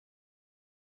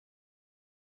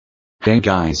Hey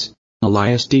guys,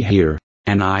 Elias D here,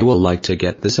 and I will like to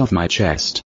get this off my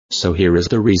chest. So here is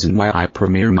the reason why I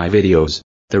premiere my videos.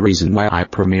 The reason why I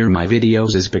premiere my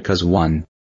videos is because 1.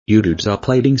 YouTube's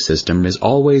uploading system is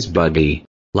always buggy.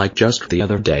 Like just the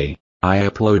other day, I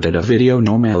uploaded a video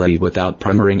normally without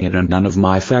premiering it and none of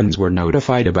my fans were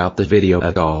notified about the video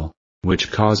at all,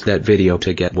 which caused that video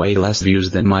to get way less views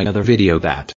than my other video.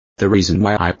 The reason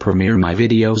why I premiere my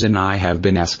videos and I have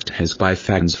been asked is by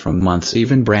fans from months,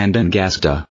 even Brandon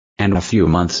Gasta. And a few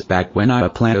months back when I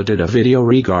uploaded a video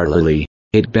regularly,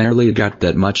 it barely got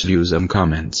that much views and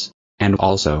comments. And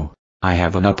also, I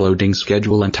have an uploading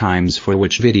schedule and times for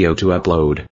which video to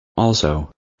upload.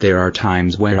 Also, there are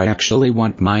times where I actually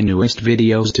want my newest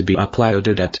videos to be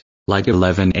uploaded at, like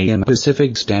 11 AM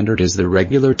Pacific Standard is the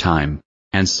regular time.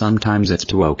 And sometimes it's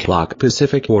 2 o'clock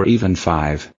Pacific or even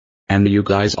 5. And you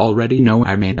guys already know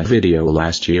I made a video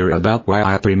last year about why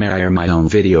I premiere my own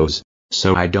videos,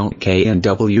 so I don't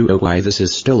know why this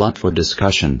is still up for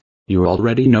discussion. You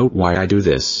already know why I do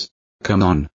this. Come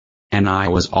on. And I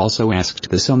was also asked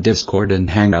this on Discord and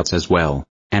Hangouts as well,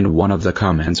 and one of the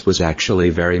comments was actually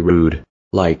very rude,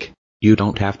 like, you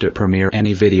don't have to premiere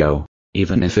any video,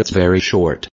 even if it's very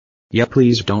short. Yeah,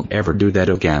 please don't ever do that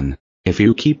again. If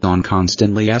you keep on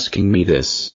constantly asking me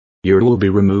this, you will be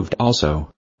removed also.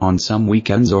 On some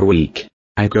weekends or week,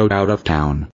 I go out of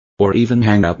town, or even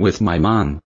hang out with my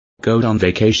mom, go on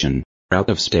vacation,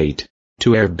 out of state,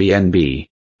 to Airbnb,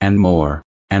 and more,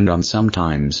 and on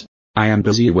sometimes, I am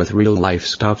busy with real life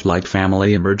stuff like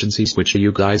family emergencies which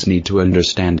you guys need to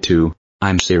understand too.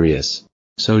 I'm serious.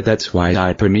 So that's why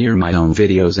I premiere my own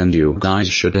videos and you guys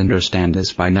should understand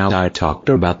this by now. I talked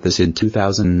about this in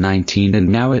 2019 and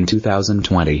now in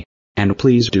 2020, and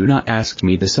please do not ask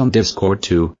me this on Discord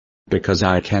too. Because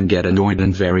I can get annoyed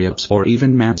and very upset or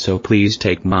even mad, so please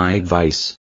take my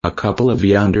advice. A couple of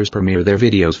youngers premiere their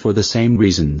videos for the same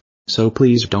reason, so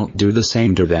please don't do the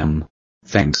same to them.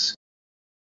 Thanks.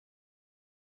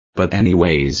 But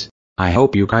anyways, I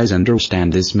hope you guys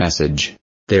understand this message.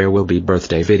 There will be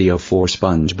birthday video for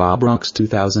SpongeBob Rocks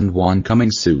 2001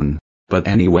 coming soon. But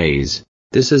anyways,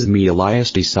 this is me,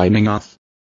 Elias D, signing off.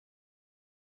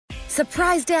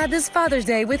 Surprise Dad this Father's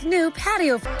Day with new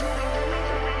patio.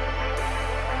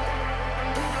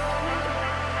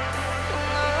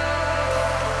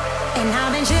 And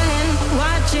I've been chillin',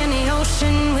 watching the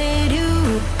ocean with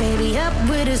you. Baby up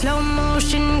with a slow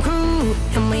motion crew.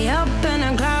 And we up in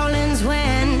our growlings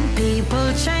when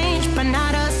people change, but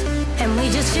not us. And we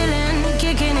just chillin',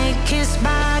 kicking it, kissed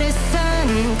by the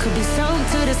sun. Could be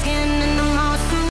soaked to the skin in the moss.